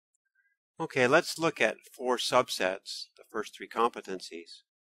Okay, let's look at 4 subsets, the first 3 competencies.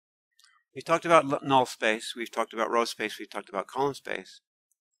 We've talked about null space, we've talked about row space, we've talked about column space.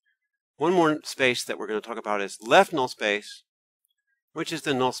 One more space that we're going to talk about is left null space, which is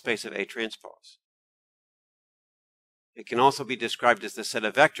the null space of A transpose. It can also be described as the set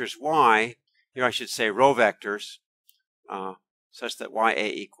of vectors y, here I should say row vectors, such that ya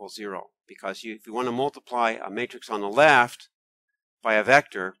equals 0. Because if you want to multiply a matrix on the left by a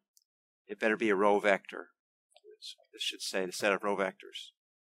vector, it better be a row vector. This should say the set of row vectors.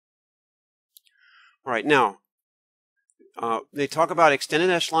 All right, now, they talk about extended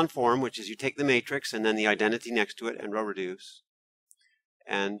echelon form, which is you take the matrix and then the identity next to it and row reduce.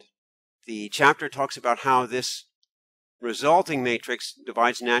 And the chapter talks about how this resulting matrix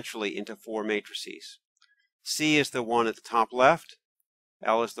divides naturally into 4 matrices. C is the one at the top left,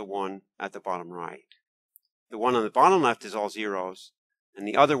 L is the one at the bottom right. The one on the bottom left is all zeros, and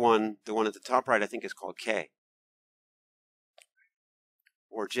the other one, the one at the top right, I think is called K.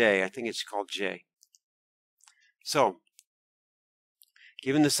 Or J, I think it's called J. So,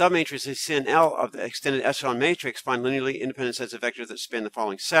 given the submatrices C and L of the extended echelon matrix, find linearly independent sets of vectors that span the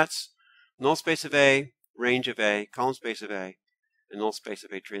following sets: null space of A, range of A, column space of A, and null space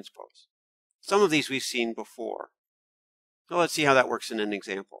of A transpose. Some of these we've seen before. So let's see how that works in an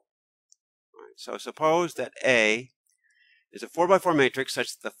example. All right, so suppose that A is a 4x4 matrix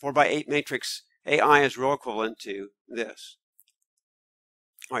such that the 4x8 matrix AI is row equivalent to this.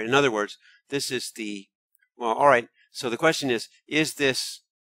 All right, in other words, this is the, well, all right, so the question is this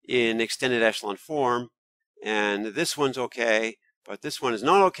in extended echelon form? And this one's okay, but this one is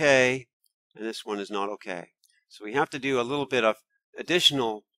not okay, and this one is not okay. So we have to do a little bit of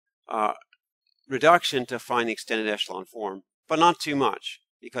additional reduction to find the extended echelon form, but not too much,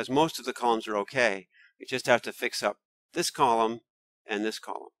 because most of the columns are okay. We just have to fix up this column and this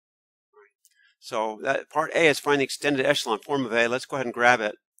column. So that part A is find the extended echelon form of A. Let's go ahead and grab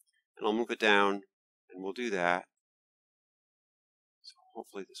it, and I'll move it down, and we'll do that. So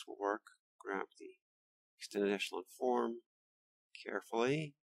hopefully this will work. Grab the extended echelon form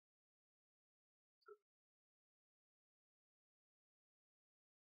carefully.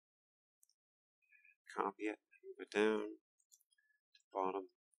 Copy it, move it down to the bottom.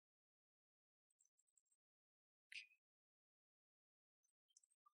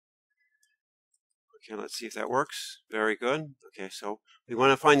 Okay, let's see if that works. Very good. Okay, so we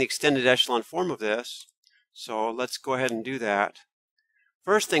want to find the extended echelon form of this. So let's go ahead and do that.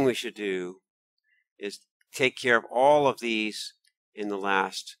 First thing we should do is take care of all of these in the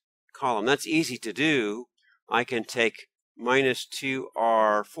last column. That's easy to do. I can take minus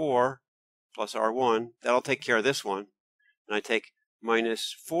 2R4 plus R1. That'll take care of this one. And I take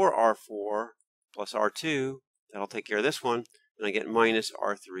minus 4R4 plus R2. That'll take care of this one. And I get minus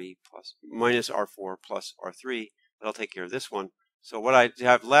R4 plus R3. That'll take care of this one. So what I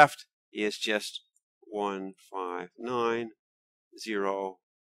have left is just 1, 5, 9, 0,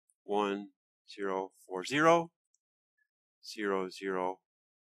 1, 0, 4, 0, 0, 0,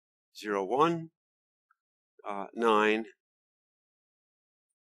 0, 1, 9,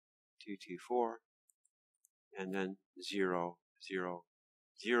 2, 2, 4, and then 0, 0,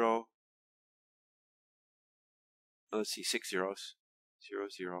 0. Let's see, 6 zeros. 0,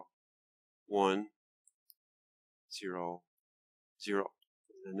 0, 1, 0, 0.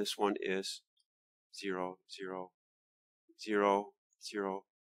 And this one is 0, 0, 0, 0,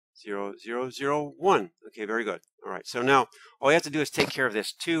 0, 0, 0, 1. Okay, very good. All right, so now all we have to do is take care of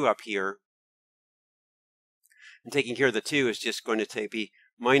this 2 up here. And taking care of the 2 is just going to be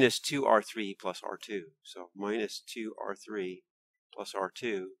minus 2R3 plus R2. So minus 2R3 plus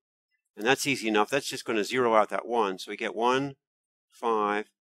R2. And that's easy enough. That's just going to zero out that 1. So we get 1, 5,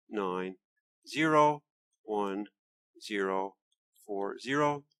 9, 0, 1, 0, 4,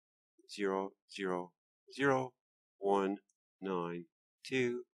 0, 0, 0, 0, 1, 9,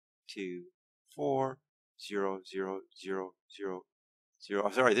 2, 2, 4, 0, 0, 0, 0, 0.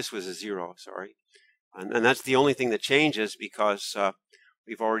 Oh, sorry, this was a 0, sorry. And that's the only thing that changes because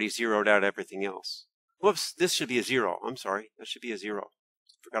we've already zeroed out everything else. Whoops, this should be a 0. I'm sorry, that should be a 0.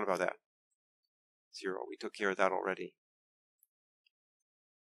 Forgot about that. 0, we took care of that already.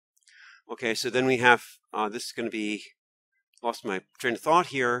 Okay, so then we have, this is going to be, lost my train of thought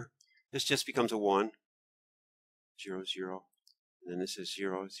here. This just becomes a 1, 0, 0. And then this is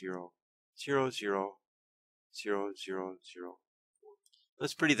 0, 0, 0, 0, 0, 0, 0.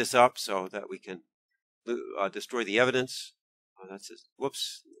 Let's pretty this up so that we can destroy the evidence. That's it.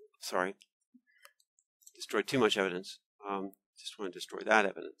 Whoops, sorry. Destroyed too much evidence. Just want to destroy that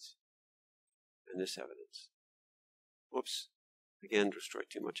evidence and this evidence. Whoops, again destroyed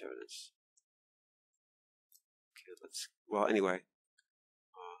too much evidence. well, anyway,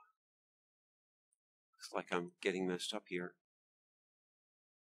 looks like I'm getting messed up here.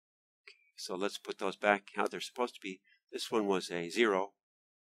 Okay, so let's put those back how they're supposed to be. This one was a 0.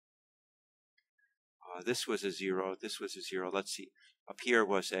 This was a 0. This was a 0. Let's see. Up here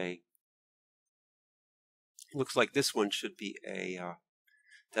was a, looks like this one should be a,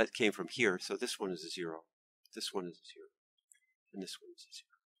 that came from here. So this one is a 0. This one is a 0. And this one is a 0.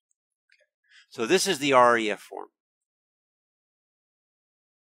 Okay. So this is the REF form.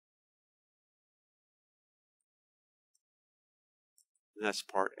 And that's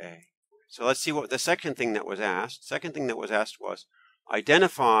part A. So let's see what the second thing that was asked. Second thing that was asked was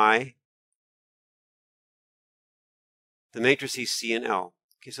identify the matrices C and L.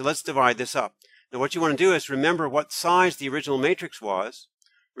 Okay, so let's divide this up. Now what you want to do is remember what size the original matrix was.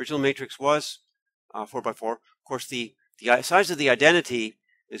 Original matrix was 4 by 4. Of course, the size of the identity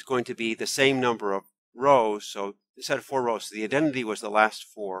is going to be the same number of rows. So this had 4 rows. So the identity was the last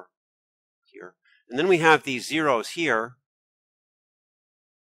 4 here. And then we have these zeros here.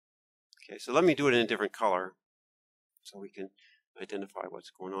 Okay, so let me do it in a different color so we can identify what's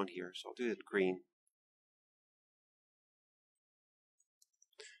going on here. So I'll do it in green.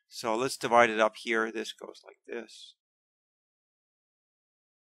 So let's divide it up here. This goes like this.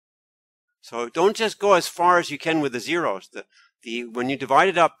 So don't just go as far as you can with the zeros. When you divide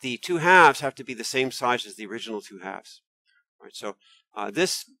it up, the 2 halves have to be the same size as the original 2 halves. All right, so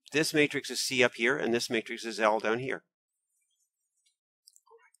this matrix is C up here, and this matrix is L down here.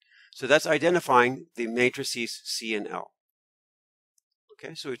 So that's identifying the matrices C and L.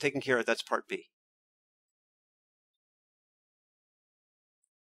 Okay, so we've taken care of that's part B.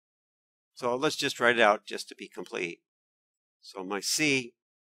 So let's just write it out just to be complete. So my C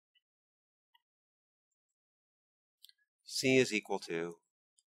is equal to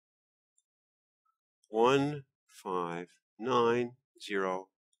 1, 5, 9, 0,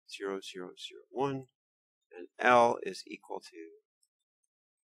 0, 0, 0, 1, and L is equal to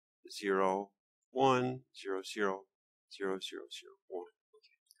 0, 1, 0, 0, 0, 0, 0, 1.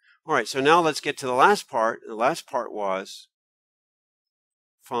 All right, so now let's get to the last part. The last part was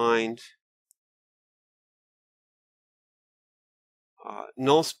find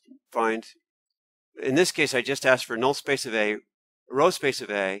in this case, I just asked for null space of A, row space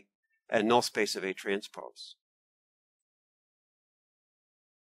of A, and null space of A transpose.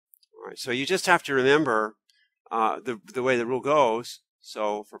 All right, so you just have to remember the way the rule goes.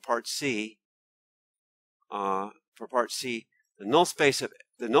 So for part C, the null space of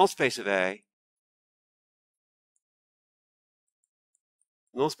A, null space of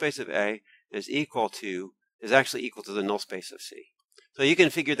A is actually equal to the null space of C. So you can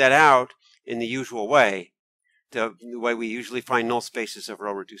figure that out in the usual way, the way we usually find null spaces of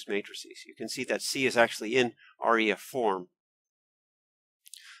row-reduced matrices. You can see that C is actually in REF form.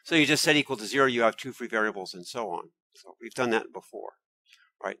 So you just set equal to 0, you have 2 free variables, and so on. So we've done that before.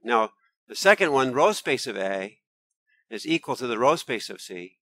 All right, now the second one, row space of A, is equal to the row space of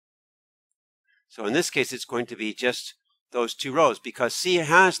C. So in this case, it's going to be just those 2 rows, because C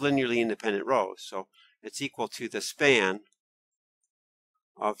has linearly independent rows. So it's equal to the span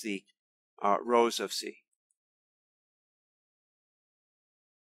of the rows of C.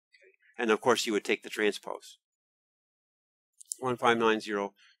 Okay. And of course, you would take the transpose. 1590,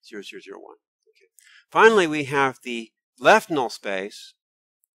 0, 0, 0, 0, 1. Okay. Finally, we have the left null space.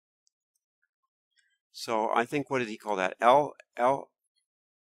 So I think, what did he call that? I forget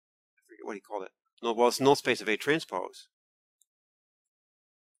what he called it. No, well, it's null space of A transpose.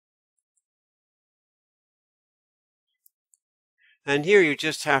 And here you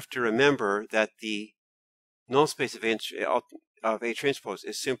just have to remember that the null space of A transpose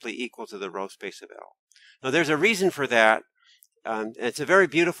is simply equal to the row space of L. Now there's a reason for that. It's a very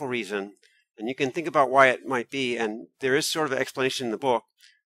beautiful reason, and you can think about why it might be, and there is sort of an explanation in the book,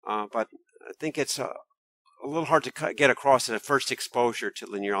 but I think it's a little hard to get across at a first exposure to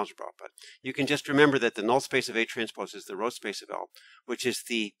linear algebra. But you can just remember that the null space of A transpose is the row space of L, which is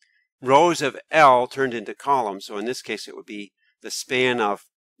the rows of L turned into columns. So in this case, it would be the span of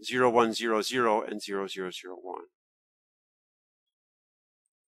 0, 1, 0, 0, and 0, 0, 0,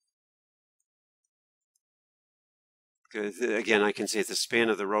 1. Again, I can say it's the span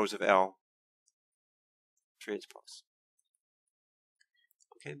of the rows of L transpose.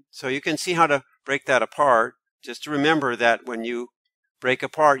 Okay, so you can see how to break that apart. Just to remember that when you break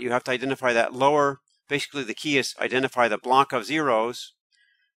apart, you have to identify that lower. Basically, the key is identify the block of zeros.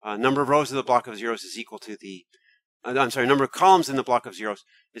 Number of rows of the block of zeros is equal to the number of columns in the block of zeros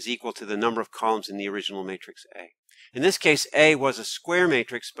is equal to the number of columns in the original matrix A. In this case, A was a square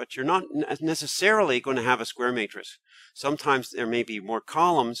matrix, but you're not necessarily going to have a square matrix. Sometimes there may be more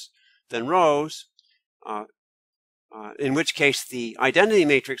columns than rows, in which case the identity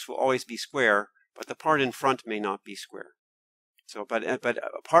matrix will always be square, but the part in front may not be square. So, but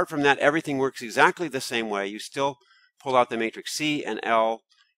apart from that, everything works exactly the same way. You still pull out the matrix C and L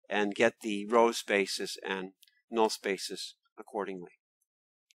and get the row spaces and null spaces accordingly.